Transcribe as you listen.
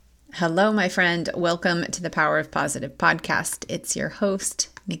Hello, my friend. Welcome to the Power of Positive podcast. It's your host,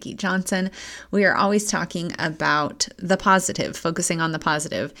 Nikki Johnson. We are always talking about the positive, focusing on the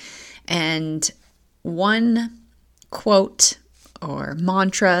positive. And one quote or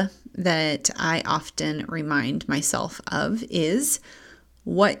mantra that I often remind myself of is,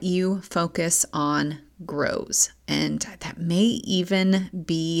 what you focus on grows. And that may even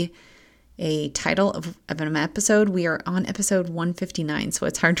be a title of an episode. We are on episode 159, so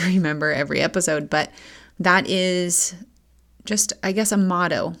it's hard to remember every episode, but that is just, I guess, a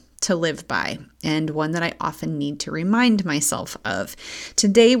motto to live by, and one that I often need to remind myself of.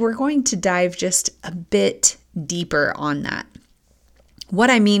 Today, we're going to dive just a bit deeper on that. What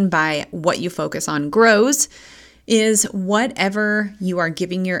I mean by what you focus on grows is whatever you are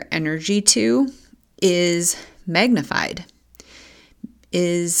giving your energy to is magnified,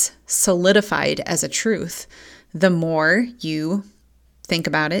 is solidified as a truth the more you think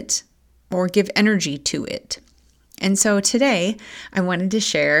about it or give energy to it. And so today I wanted to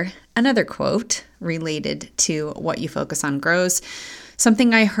share another quote related to what you focus on grows.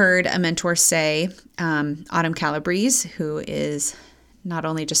 Something I heard a mentor say, Autumn Calabrese, who is not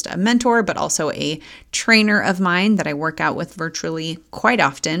only just a mentor, but also a trainer of mine that I work out with virtually quite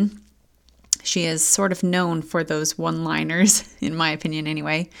often. She is sort of known for those one-liners, in my opinion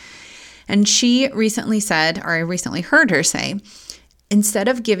anyway. And she recently said, or I recently heard her say, instead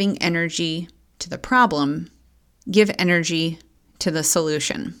of giving energy to the problem, give energy to the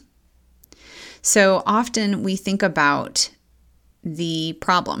solution. So often we think about the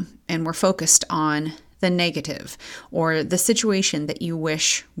problem and we're focused on the negative or the situation that you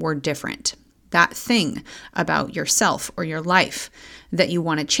wish were different, that thing about yourself or your life that you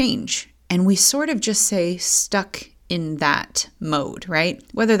want to change. And we sort of just stay stuck in that mode, right?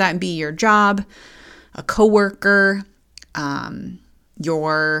 Whether that be your job, a coworker,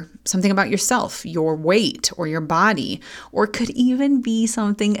 something about yourself, your weight or your body, or could even be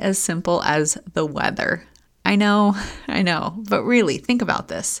something as simple as the weather. I know, but really think about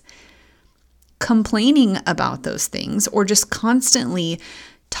this. Complaining about those things or just constantly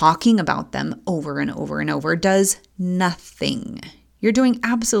talking about them over and over and over does nothing. You're doing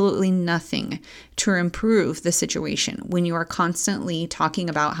absolutely nothing to improve the situation when you are constantly talking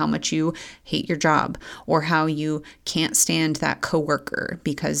about how much you hate your job or how you can't stand that coworker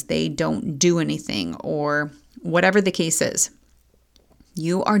because they don't do anything or whatever the case is.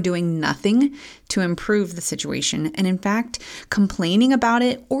 You are doing nothing to improve the situation. And in fact, complaining about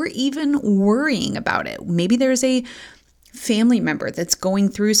it or even worrying about it. Maybe there's a family member that's going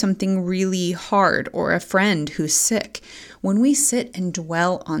through something really hard or a friend who's sick. When we sit and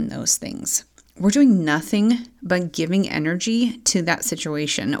dwell on those things, we're doing nothing but giving energy to that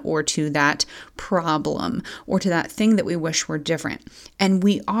situation or to that problem or to that thing that we wish were different. And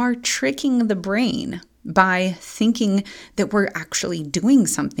we are tricking the brain by thinking that we're actually doing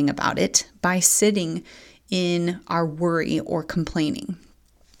something about it by sitting in our worry or complaining.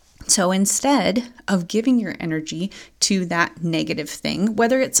 So instead of giving your energy to that negative thing,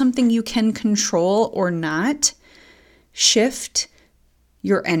 whether it's something you can control or not, shift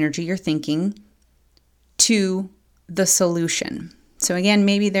your energy, your thinking, to the solution. So again,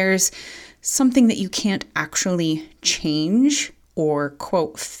 maybe there's something that you can't actually change or,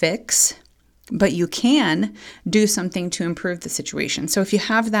 quote, fix, but you can do something to improve the situation. So if you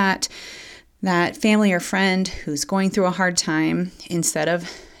have that family or friend who's going through a hard time, instead of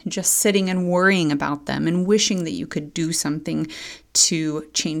just sitting and worrying about them and wishing that you could do something to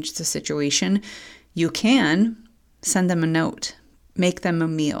change the situation, you can send them a note, make them a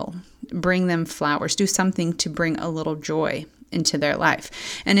meal, bring them flowers, do something to bring a little joy into their life.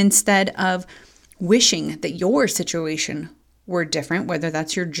 And instead of wishing that your situation were different, whether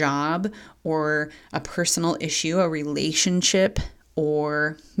that's your job or a personal issue, a relationship,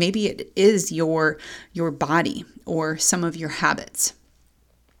 or maybe it is your body or some of your habits.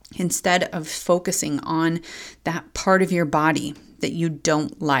 Instead of focusing on that part of your body that you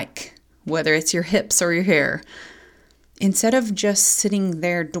don't like, whether it's your hips or your hair, instead of just sitting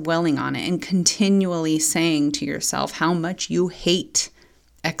there dwelling on it and continually saying to yourself how much you hate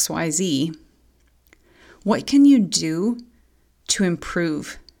XYZ, what can you do to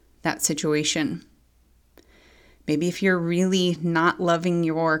improve that situation? Maybe if you're really not loving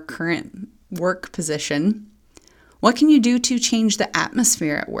your current work position, what can you do to change the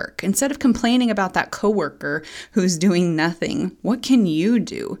atmosphere at work? Instead of complaining about that coworker who's doing nothing, what can you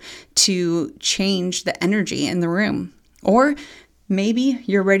do to change the energy in the room? Or maybe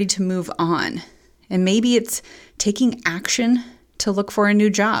you're ready to move on, and maybe it's taking action to look for a new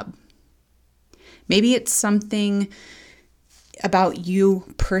job. Maybe it's something about you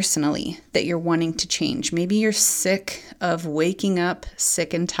personally that you're wanting to change. Maybe you're sick of waking up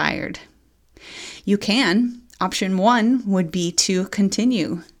sick and tired. You can. Option 1 would be to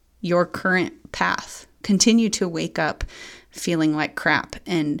continue your current path. Continue to wake up feeling like crap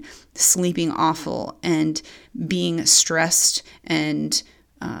and sleeping awful and being stressed and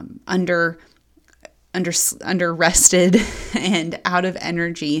under rested and out of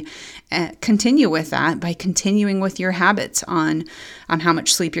energy. Continue with that by continuing with your habits on how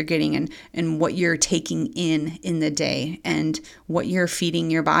much sleep you're getting and what you're taking in the day and what you're feeding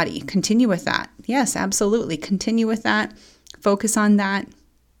your body. Continue with that. Yes, absolutely. Continue with that. Focus on that.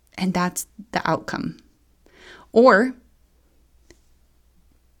 And that's the outcome. Or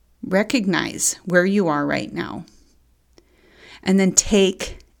recognize where you are right now and then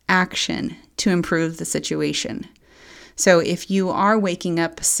take action to improve the situation. So if you are waking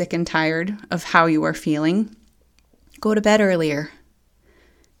up sick and tired of how you are feeling, go to bed earlier,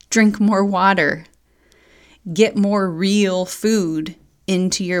 drink more water, get more real food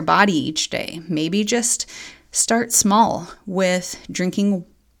into your body each day. Maybe just start small with drinking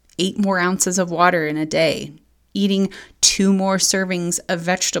 8 more ounces of water in a day, eating 2 more servings of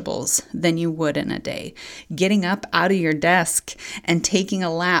vegetables than you would in a day, getting up out of your desk and taking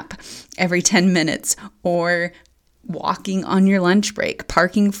a lap every 10 minutes, or walking on your lunch break,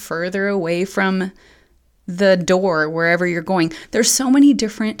 parking further away from the door wherever you're going. There's so many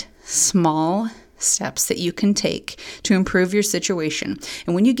different small steps that you can take to improve your situation.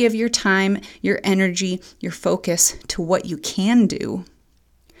 And when you give your time, your energy, your focus to what you can do,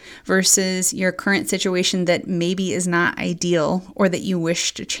 versus your current situation that maybe is not ideal or that you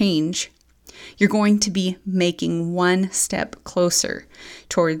wish to change, you're going to be making one step closer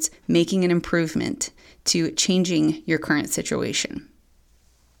towards making an improvement to changing your current situation.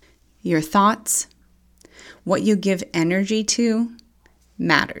 Your thoughts, what you give energy to,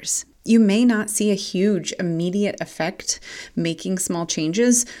 matters. You may not see a huge immediate effect making small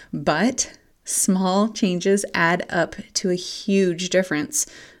changes, but small changes add up to a huge difference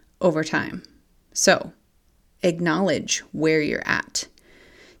over time. So, acknowledge where you're at.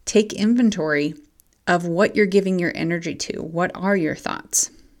 Take inventory of what you're giving your energy to. What are your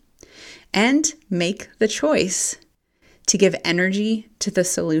thoughts? And make the choice to give energy to the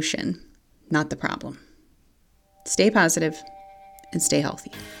solution, not the problem. Stay positive and stay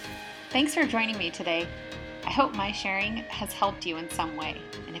healthy. Thanks for joining me today. I hope my sharing has helped you in some way.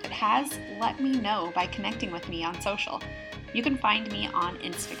 And if it has, let me know by connecting with me on social. You can find me on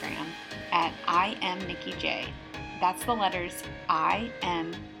Instagram at IamNikkiJ. That's the letters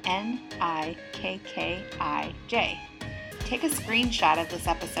IMNIKKIJ. Take a screenshot of this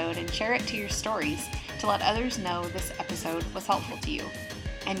episode and share it to your stories to let others know this episode was helpful to you.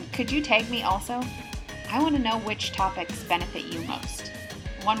 And could you tag me also? I want to know which topics benefit you most.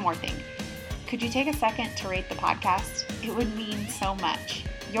 One more thing. Could you take a second to rate the podcast? It would mean so much.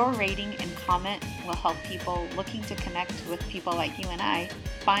 Your rating and comment will help people looking to connect with people like you and I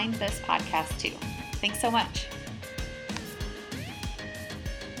find this podcast too. Thanks so much.